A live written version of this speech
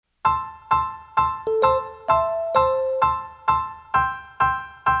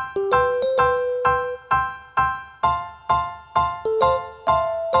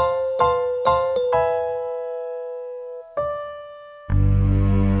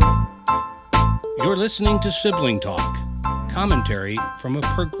You're listening to Sibling Talk, commentary from a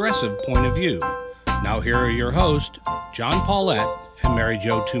progressive point of view. Now here are your hosts, John Paulette and Mary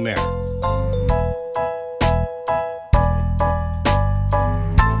Jo Tumer.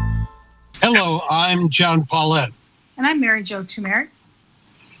 Hello, I'm John Paulette. And I'm Mary Jo Tumer.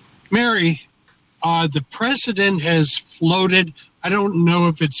 Mary, the president has floated, I don't know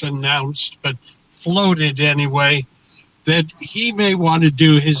if it's announced, but floated anyway, that he may want to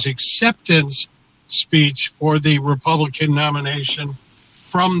do his acceptance speech for the Republican nomination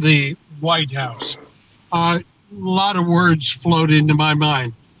from the White House. A lot of words float into my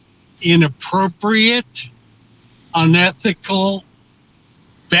mind. Inappropriate, unethical,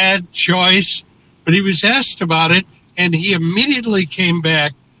 bad choice. But he was asked about it, and he immediately came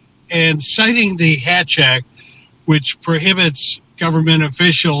back and citing the Hatch Act, which prohibits government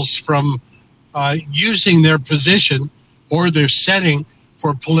officials from using their position or their setting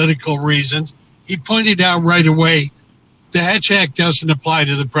for political reasons. He pointed out right away, the Hatch Act doesn't apply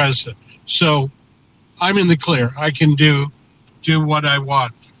to the president. So I'm in the clear. I can do what I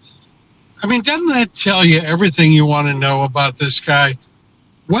want. I mean, doesn't that tell you everything you want to know about this guy?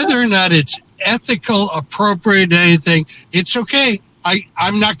 Whether or not it's ethical, appropriate, anything, it's okay.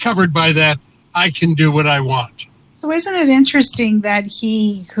 I'm not covered by that. I can do what I want. So isn't it interesting that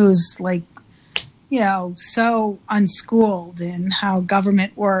he, who's like, so unschooled in how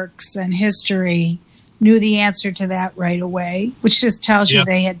government works and history, knew the answer to that right away, which just tells you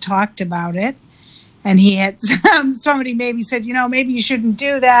they had talked about it. And he had somebody maybe said, maybe you shouldn't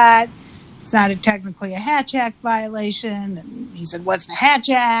do that. It's not technically a Hatch Act violation. And he said, what's the Hatch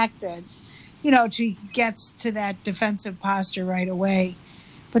Act? And, he gets to that defensive posture right away.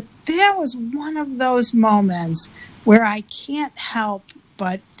 But there was one of those moments where I can't help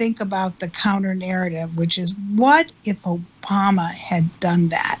but think about the counter narrative, which is, what if Obama had done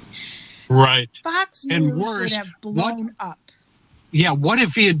that? Right. Fox News would have blown up. Yeah, what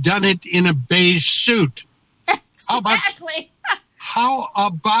if he had done it in a beige suit? Exactly. How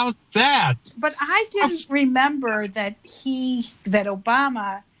about that? But I didn't remember that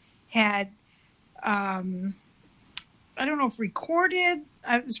Obama had, I don't know if recorded,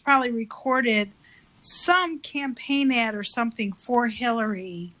 it was probably recorded some campaign ad or something for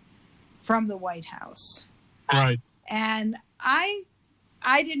Hillary from the White House. Right. And I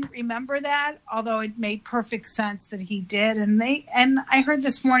didn't remember that, although it made perfect sense that he did. And I heard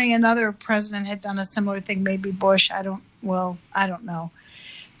this morning another president had done a similar thing, maybe Bush. I don't know.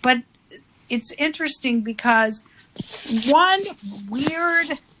 But it's interesting because one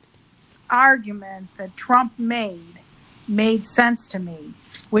weird argument that Trump made sense to me,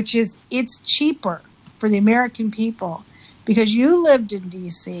 which is it's cheaper for the American people because you lived in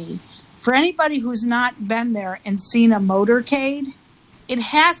D.C. For anybody who's not been there and seen a motorcade, it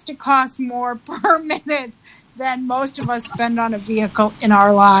has to cost more per minute than most of us spend on a vehicle in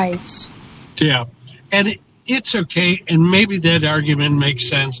our lives. Yeah, and it's okay, and maybe that argument makes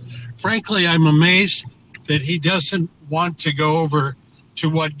sense. Frankly, I'm amazed that he doesn't want to go over to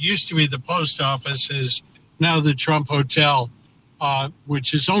what used to be the post office, is now the Trump Hotel,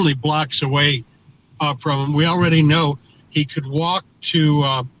 which is only blocks away from him. We already know he could walk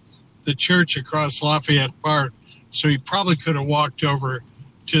to the church across Lafayette Park, so he probably could have walked over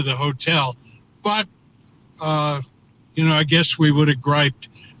to the hotel. But, I guess we would have griped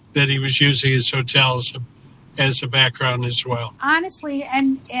that he was using his hotel as a background as well. Honestly,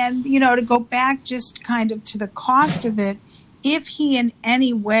 and to go back just kind of to the cost of it, if he in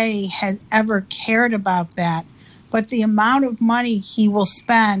any way had ever cared about that, but the amount of money he will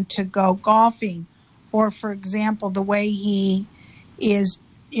spend to go golfing, or, for example, the way he is,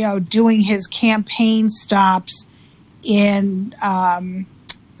 doing his campaign stops in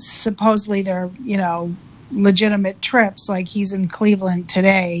supposedly they're, legitimate trips, like he's in Cleveland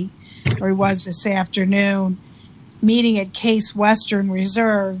today, or he was this afternoon, meeting at Case Western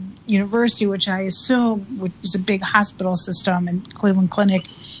Reserve University, which I assume which is a big hospital system, and Cleveland Clinic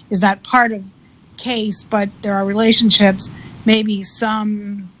is not part of Case, but there are relationships, maybe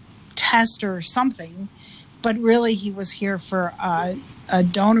some test or something. But really, he was here for a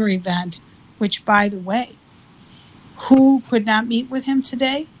donor event, which, by the way, who could not meet with him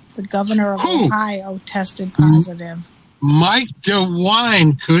today? The governor of Ohio tested positive. Mike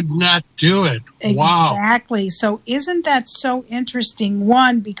DeWine could not do it. Wow. Exactly. So isn't that so interesting?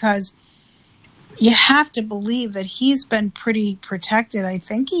 One, because you have to believe that he's been pretty protected. I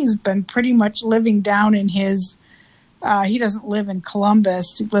think he's been pretty much living down in his, he doesn't live in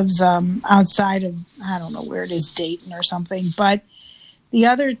Columbus. He lives outside of, I don't know where it is, Dayton or something. But the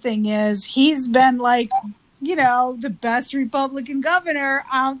other thing is he's been like the best Republican governor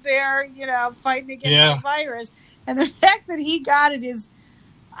out there, fighting against the virus. And the fact that he got it is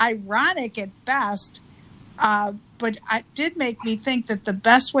ironic at best. But it did make me think that the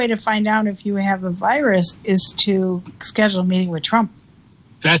best way to find out if you have a virus is to schedule a meeting with Trump.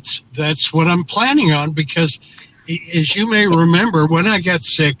 That's what I'm planning on, because as you may remember, when I got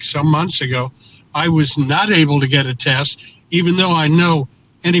sick some months ago, I was not able to get a test, even though I know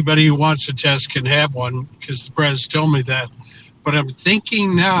anybody who wants a test can have one, because the press told me that. But I'm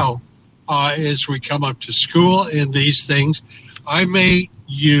thinking now, as we come up to school and these things, I may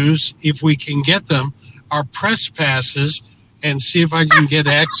use, if we can get them, our press passes and see if I can get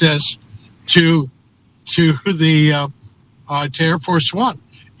access to the to Air Force One.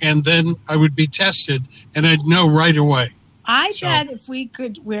 And then I would be tested and I'd know right away. I bet if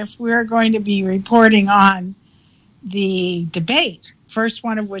we're going to be reporting on the debate, first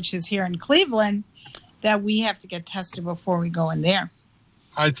one of which is here in Cleveland, that we have to get tested before we go in there.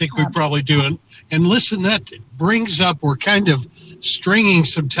 I think we probably do. And listen, that brings up, we're kind of stringing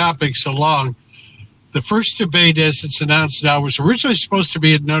some topics along. The first debate, as it's announced now, was originally supposed to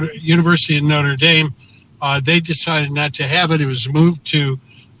be at University of Notre Dame. They decided not to have it. It was moved to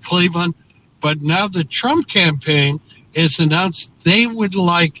Cleveland. But now the Trump campaign has announced they would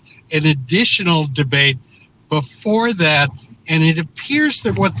like an additional debate before that. And it appears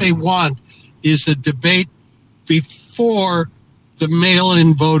that what they want is a debate before the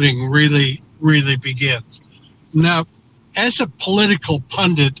mail-in voting really begins. Now, as a political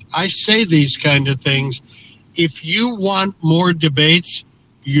pundit, I say these kind of things. If you want more debates,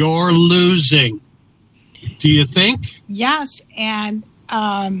 you're losing. Do you think? Yes. And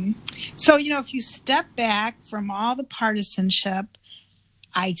so, if you step back from all the partisanship,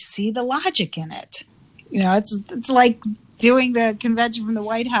 I see the logic in it. It's like doing the convention from the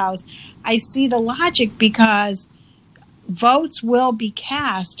White House. I see the logic because votes will be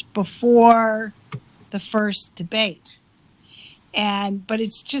cast before the first debate. But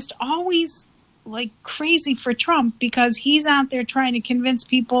it's just always like crazy for Trump because he's out there trying to convince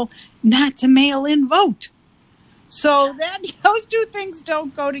people not to mail in vote. So those two things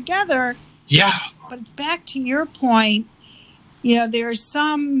don't go together. Yeah. But back to your point, there are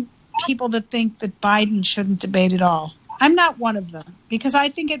some people that think that Biden shouldn't debate at all. I'm not one of them because I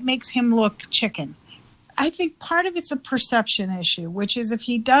think it makes him look chicken. I think part of it's a perception issue, which is if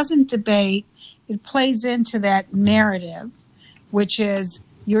he doesn't debate, it plays into that narrative, which is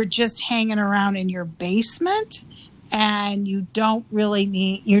you're just hanging around in your basement and you don't feel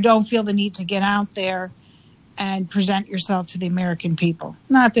the need to get out there and present yourself to the American people.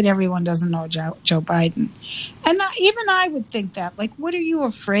 Not that everyone doesn't know Joe Biden. And even I would think that, like, what are you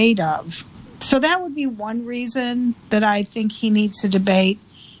afraid of? So that would be one reason that I think he needs to debate.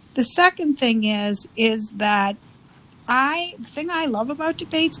 The second thing is that the thing I love about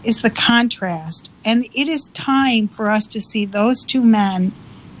debates is the contrast. And it is time for us to see those two men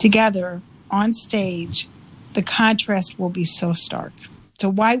together on stage. The contrast will be so stark. So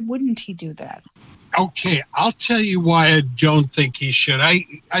why wouldn't he do that? Okay, I'll tell you why I don't think he should. I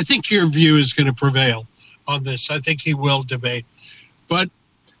think your view is going to prevail on this. I think he will debate. But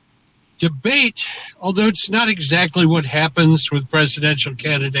debate, although it's not exactly what happens with presidential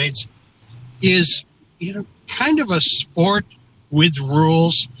candidates, is, kind of a sport with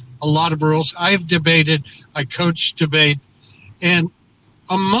rules, a lot of rules. I've debated, I coach debate, and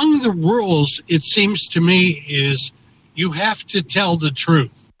among the rules, it seems to me, is you have to tell the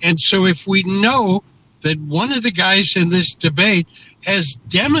truth. And so if we know that one of the guys in this debate has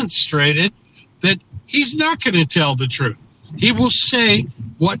demonstrated that he's not going to tell the truth, he will say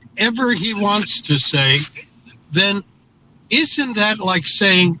whatever he wants to say, then isn't that like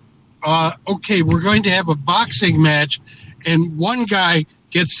saying, okay, we're going to have a boxing match and one guy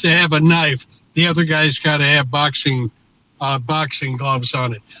gets to have a knife, the other guy's got to have boxing gloves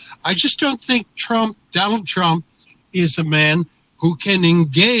on it. I just don't think Donald Trump is a man who can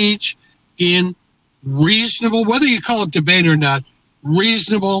engage in reasonable, whether you call it debate or not,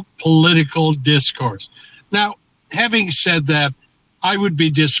 reasonable political discourse. Now, having said that, I would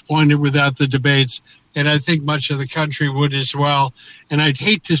be disappointed without the debates, and I think much of the country would as well. And I'd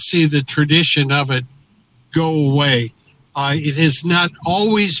hate to see the tradition of it go away. It has not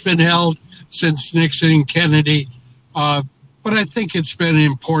always been held since Nixon and Kennedy, but I think it's been an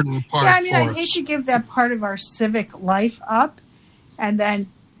important part for us. I hate to give that part of our civic life up, and then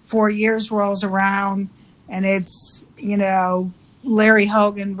 4 years rolls around, and it's, Larry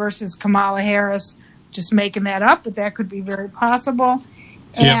Hogan versus Kamala Harris, just making that up, but that could be very possible.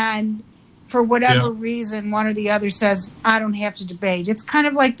 Yeah. And for whatever reason, one or the other says, I don't have to debate. It's kind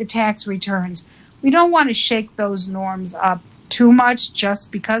of like the tax returns. we don't want to shake those norms up too much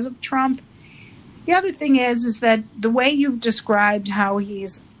just because of Trump. The other thing is that the way you've described how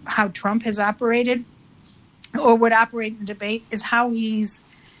Trump has operated or would operate in debate is how he's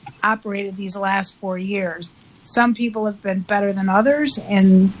operated these last 4 years. Some people have been better than others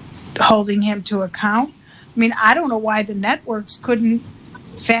in holding him to account. I mean, I don't know why the networks couldn't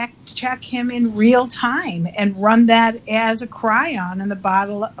fact check him in real time and run that as a cryon in the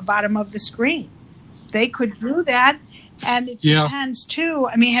bottom of the screen. They could do that. And it depends, too.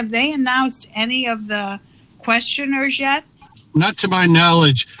 I mean, have they announced any of the questioners yet? Not to my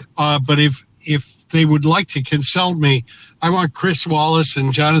knowledge, but if they would like to consult me, I want Chris Wallace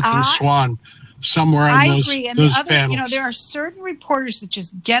and Jonathan Swan somewhere on those agree. And those the other, panels. there are certain reporters that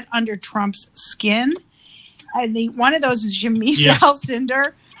just get under Trump's skin. And one of those is Jameis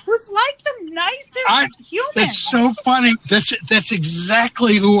Alcindor, who's like the nicest human. That's so funny. That's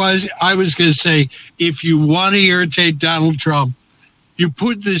exactly who I was going to say. If you want to irritate Donald Trump, you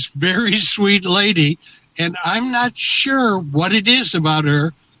put this very sweet lady, and I'm not sure what it is about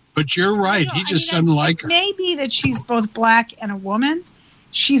her, but you're right. He just doesn't like her. It may be that she's both black and a woman.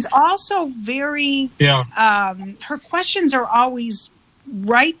 She's also very, her questions are always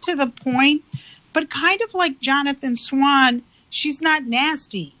right to the point, but kind of like Jonathan Swan, she's not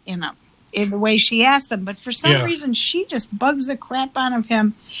nasty in the way she asks them. But for some reason, she just bugs the crap out of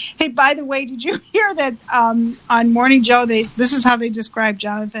him. Hey, by the way, did you hear that on Morning Joe, this is how they describe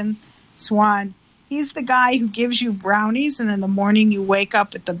Jonathan Swan. He's the guy who gives you brownies, and in the morning you wake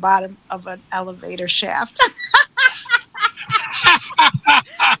up at the bottom of an elevator shaft.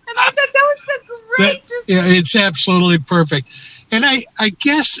 And I thought that was so great. It's absolutely perfect. And I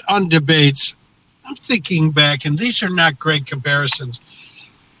guess on debates, I'm thinking back, and these are not great comparisons.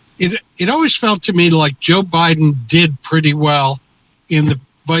 It always felt to me like Joe Biden did pretty well in the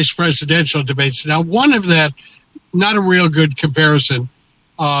vice presidential debates. Now, one of that, not a real good comparison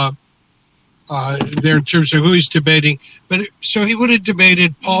there in terms of who he's debating. But so he would have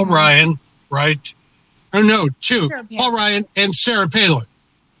debated Paul Ryan, right? Or no, two. Paul Ryan and Sarah Palin.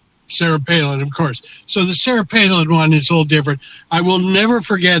 Sarah Palin, of course. So the Sarah Palin one is a little different. I will never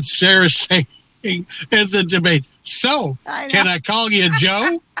forget Sarah saying at the debate, "So, can I call you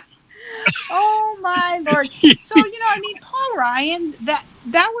Joe?" Oh, my Lord. So, Paul Ryan,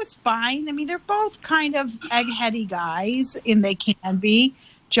 that was fine. I mean, they're both kind of eggheady guys, and they can be.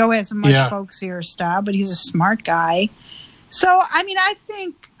 Joe has a much folksier style, but he's a smart guy. So,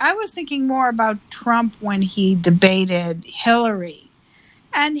 I was thinking more about Trump when he debated Hillary.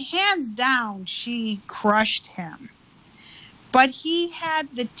 And hands down, she crushed him. But he had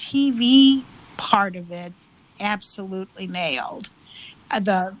the TV part of it absolutely nailed.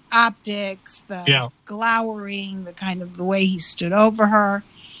 The optics, the glowering, the kind of the way he stood over her.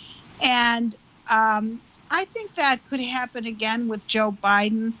 And I think that could happen again with Joe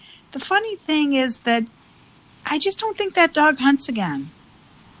Biden. The funny thing is that I just don't think that dog hunts again.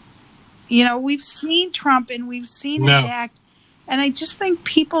 We've seen Trump and we've seen his act. And I just think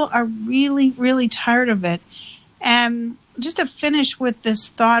people are really, really tired of it. And just to finish with this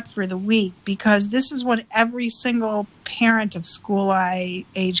thought for the week, because this is what every single parent of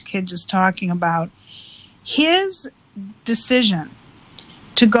school-age kids is talking about. His decision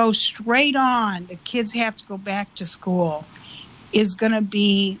to go straight on, the kids have to go back to school, is going to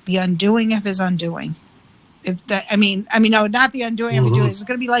be the undoing of his undoing. No, not the undoing of his undoing. It's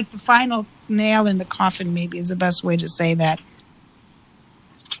going to be like the final nail in the coffin, maybe is the best way to say that.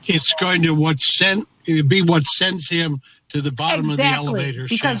 It's going to be what sends him to the bottom of the elevator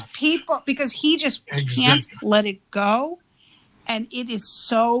shaft. Because he just can't let it go. And it is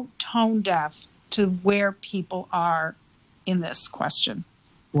so tone deaf to where people are in this question.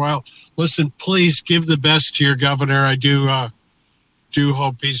 Well, listen, please give the best to your governor. I do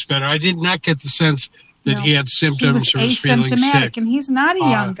hope he's better. I did not get the sense that he had symptoms or was feeling sick. And he's not a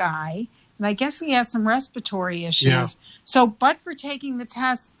young guy. And I guess he has some respiratory issues. Yeah. So, but for taking the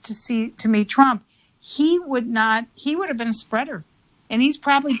test to meet Trump, he would have been a spreader. And he's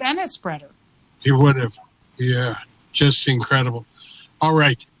probably been a spreader. He would have. Yeah. Just incredible. All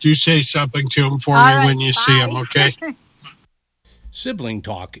right. Do say something to him for me when you see him, okay? Sibling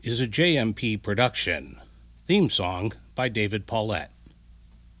Talk is a JMP production. Theme song by David Paulette.